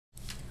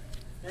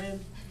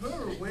And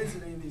whoever wins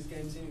in any of these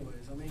games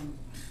anyways, I mean,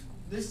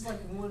 this is like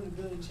a 1 in a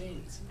billion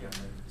chance. Yeah.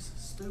 This is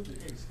stupid.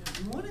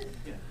 You want it?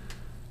 Yeah.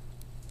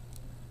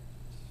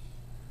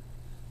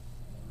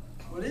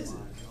 What is it?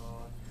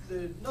 God.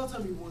 Dude, don't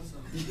tell me you want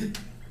something.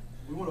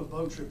 We want a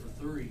boat trip for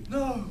 3.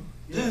 No!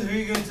 Dude, who are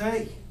you gonna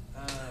take?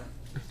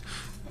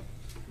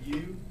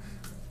 You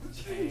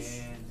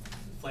and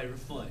Flavor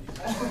Flav.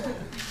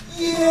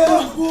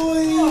 Yeah,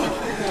 boy!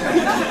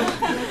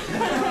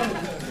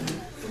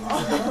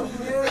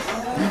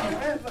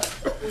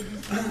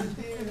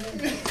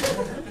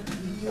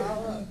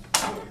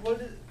 What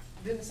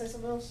didn't it say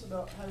something else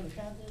about having a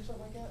captain or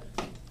something like that?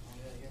 Oh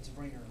yeah, you have to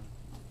bring your own.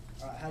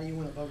 Alright, how do you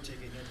win a boat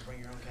ticket? You have to bring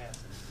your own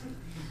captain.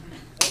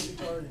 That'd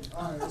be retarded.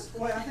 Alright,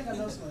 wait, I think I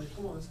know somebody.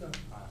 Come on, let's go.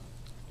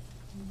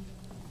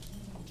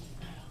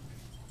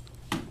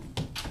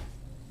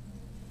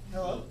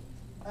 Hello?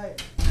 Hey,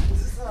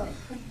 is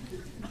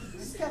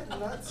this Captain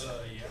Nuts?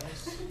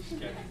 Yes.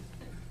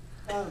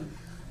 Captain.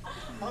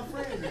 My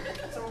friend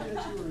told me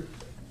that you were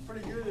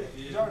pretty good at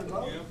driving a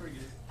boat. Yeah, I'm pretty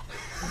good.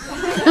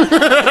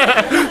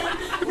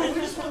 Well, we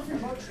just went for a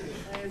boat trip,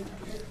 and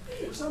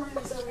for some reason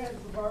they said we had to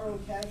provide our own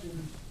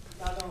captain.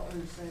 I don't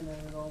understand that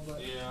at all, but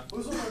Yeah. we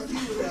was wondering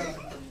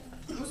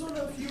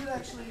if you would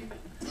actually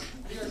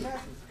be our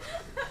captain.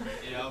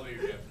 Yeah, I'll be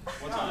your captain.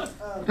 What time?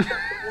 Well,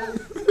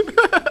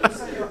 let's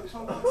say you're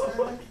home on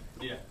Saturday,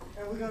 Yeah.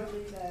 and we're gonna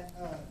meet at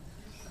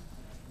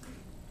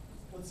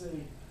let's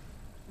see.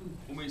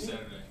 We'll meet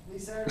Saturday.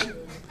 Meet Saturday.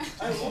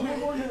 We're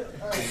going to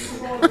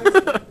Mexico.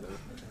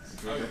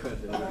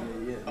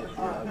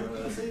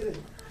 Alright, see you then.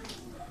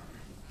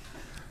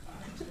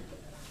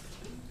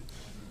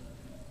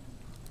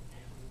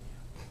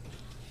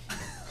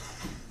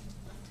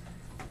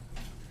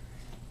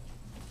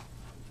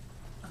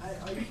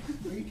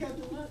 Are you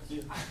Captain Nuts?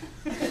 Yeah.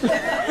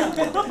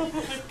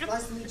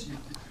 Nice to meet you.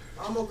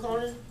 I'm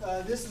O'Connor.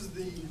 This is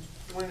the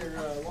winner,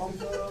 long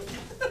photo.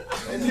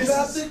 And It's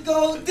about to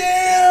go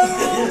down!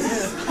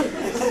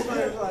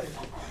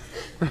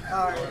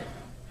 Alright.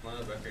 Line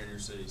up back here in your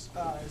seats.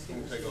 Alright,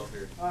 We'll take off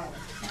here. Alright.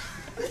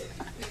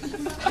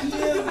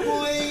 Yeah,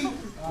 boy!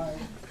 Alright.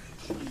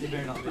 You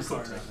better not be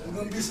sorry. We're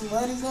gonna get some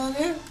ladies on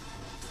there?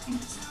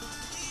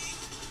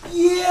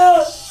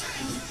 Yeah!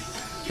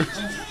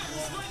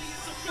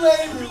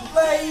 Flavor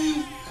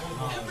Flav!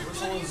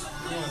 Which one's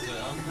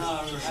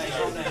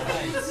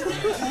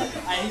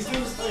Hey, he's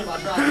doing his thing. I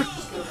tried.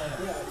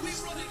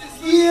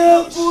 Yeah,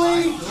 boy!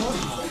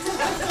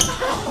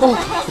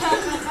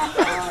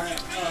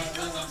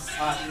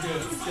 Alright, you're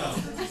good. Let's go.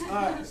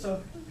 Alright, so,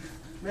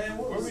 man,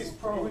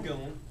 Where we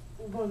going?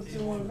 We're going to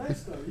Tijuana,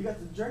 Mexico. You got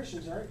the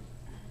directions, right?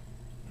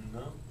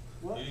 No.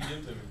 What? You didn't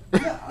give them to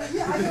me. Yeah, I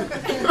got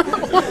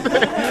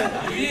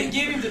You didn't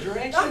give him the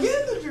directions? I gave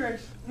him the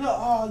directions. No,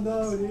 oh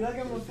no, dude, I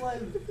got my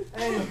flavor.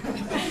 Hey.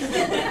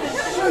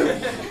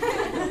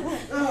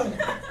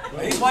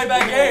 Well, he's way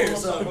back here,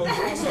 so. We'll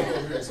stop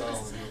over here,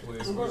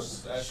 so we'll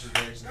just ask your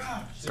directions.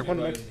 They're going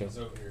to Mexico. It's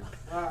over here.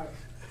 Alright.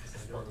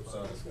 Park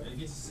upside.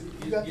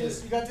 You got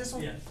this? You got this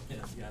one? Yeah, you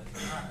got it.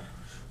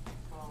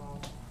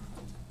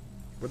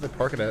 Where'd they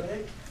park it at?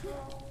 Hey.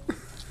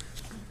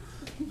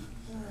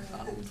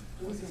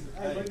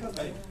 Hey, wake up.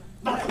 Hey.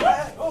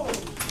 Oh!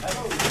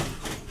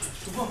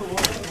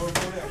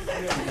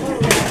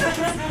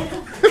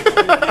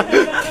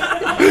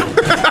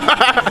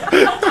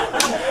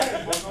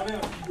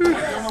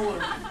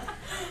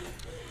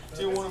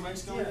 Tijuana,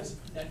 Mexico is? Is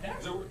that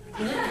where?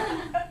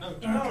 No,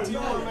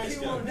 Tijuana,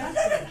 Mexico.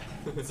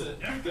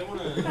 They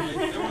want a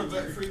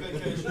free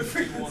vacation.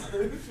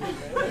 Tijuana.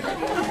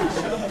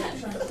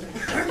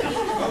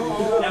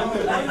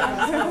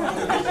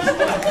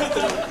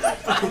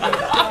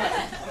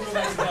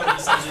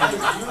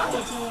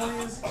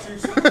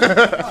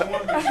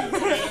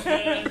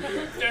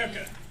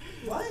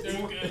 What?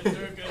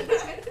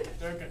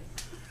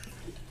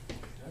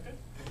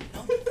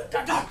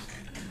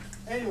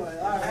 Anyway,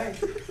 alright.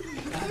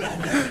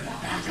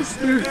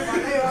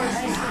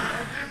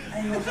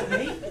 Hey, you want some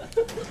meat?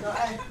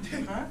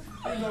 Huh?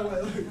 No,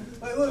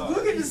 wait,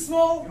 look at the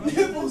small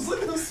nipples.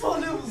 Look at the small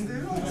nipples,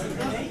 dude.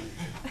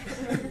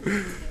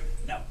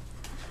 No.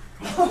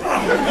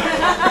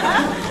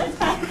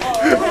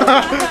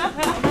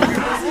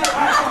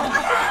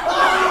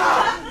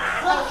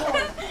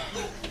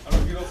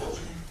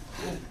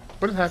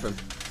 What has happened?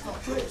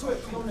 Quit,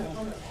 come on now,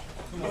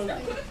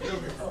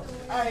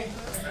 Alright.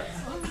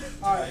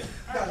 Alright,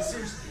 guys,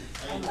 seriously.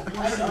 Are you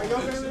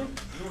okay, man?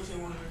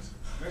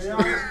 Are you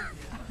alright?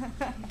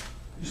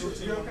 You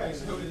okay?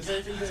 Is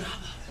everything good?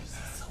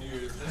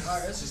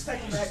 Alright, let's just take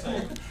him back. Come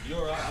on. You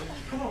alright?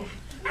 Come on.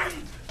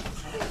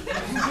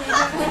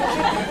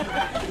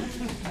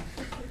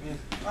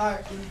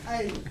 Alright,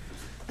 hey.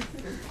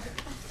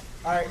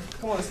 Alright,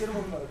 come on, let's get him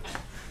on the boat.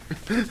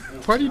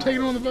 Why are you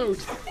taking him on the boat?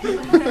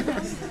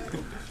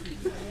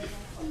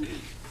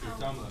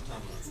 Time up.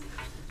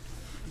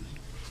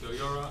 So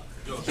you alright?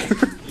 Josh,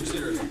 you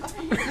sit right.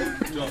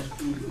 Josh.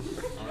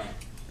 Alright.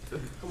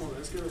 Come on,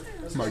 let's go.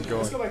 My God.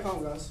 Let's go back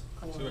home, guys.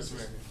 Come on. See what's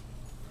American.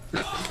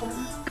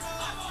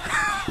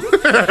 We'll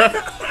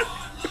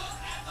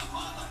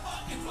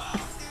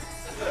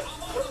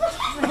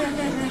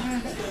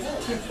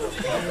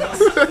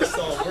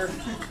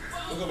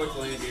go back to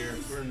land here.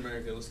 We're in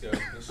America. Let's go.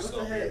 Let's just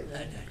stop here.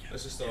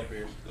 Let's just stop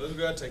here. Let's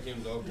go out and take him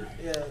to the doctor.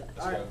 Yeah. Let's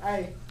All go.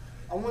 right.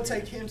 I want to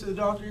take him to the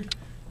doctor,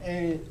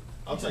 and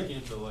I'll take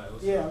him to the lab.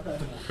 Let's yeah. go.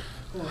 Okay.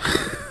 Come on.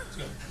 Let's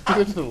go.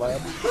 Go to the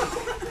lab.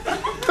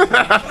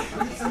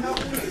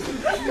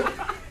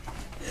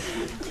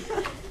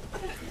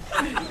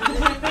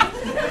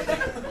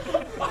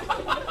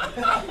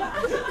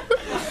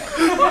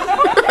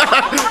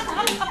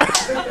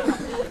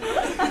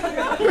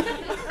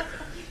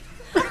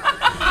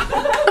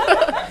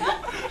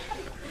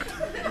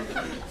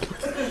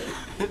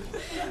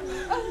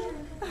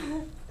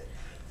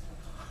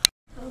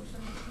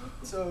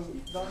 So,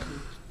 doctor,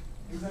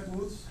 exactly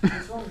what's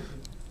wrong with you?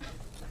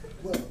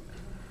 Well,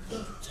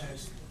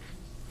 test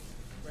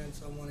ran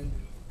someone in.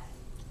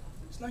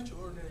 It's not your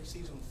ordinary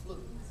seasonal flu.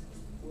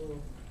 Well,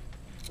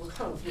 what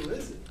kind of flu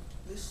is it?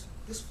 This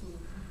flu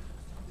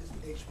is the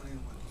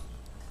H1N1.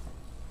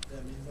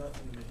 That means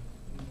nothing to me.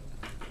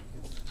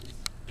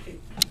 Hey,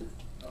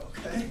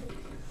 okay.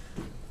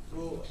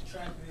 Well,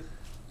 trapping it,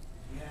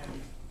 we have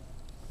it.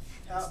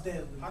 How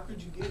deadly? How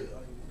could you get it?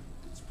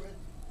 It spread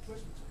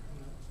respiratory,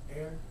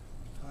 air,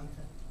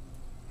 contact.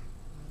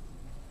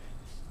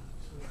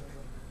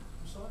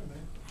 I'm sorry,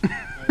 man.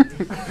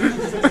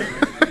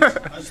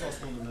 I just lost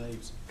one of the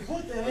names.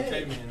 What the Okay,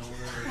 heck? man, over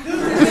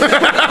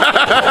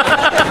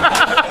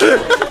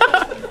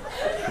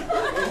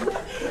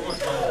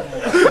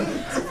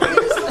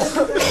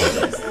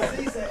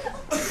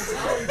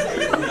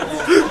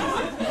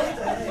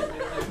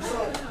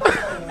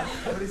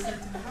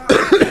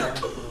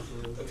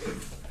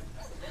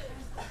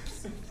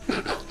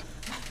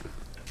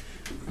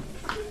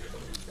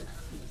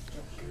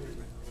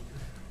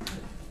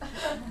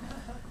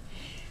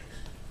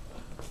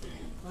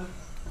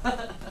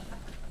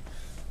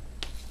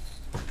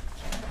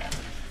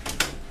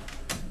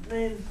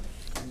Man,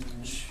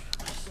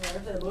 sorry, I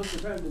thought most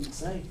of the probably been the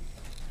same.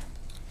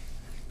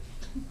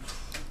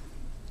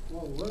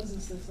 Whoa, what is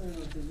this thing saying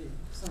on TV?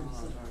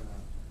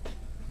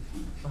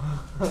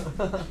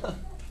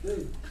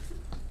 Dude,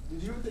 did you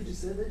hear what they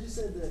just said? They just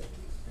said that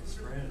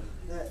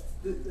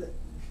that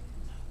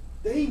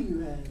thing you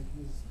had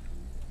was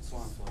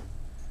Swine flu.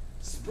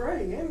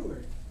 spraying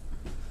everywhere.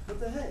 What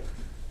the heck?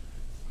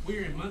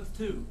 We're in month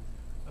 2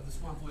 of the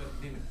swine flu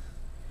epidemic.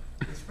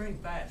 It's spreading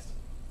fast.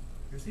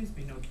 There seems to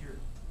be no cure.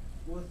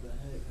 What the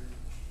heck, man?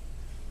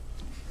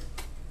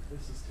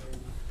 This is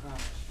terrible.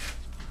 Gosh.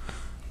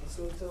 Let's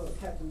go tell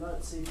Captain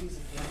Nut, see if he's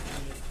a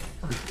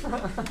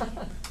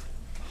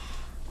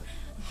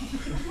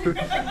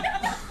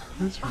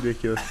That's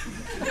ridiculous.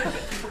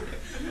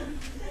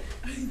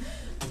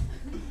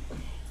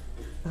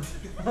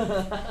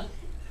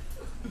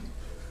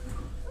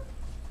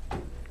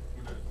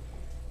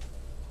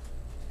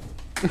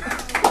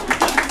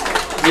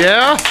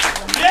 Yeah?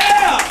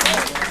 Yeah!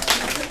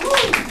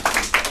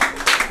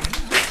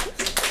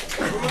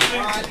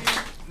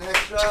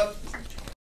 Next up.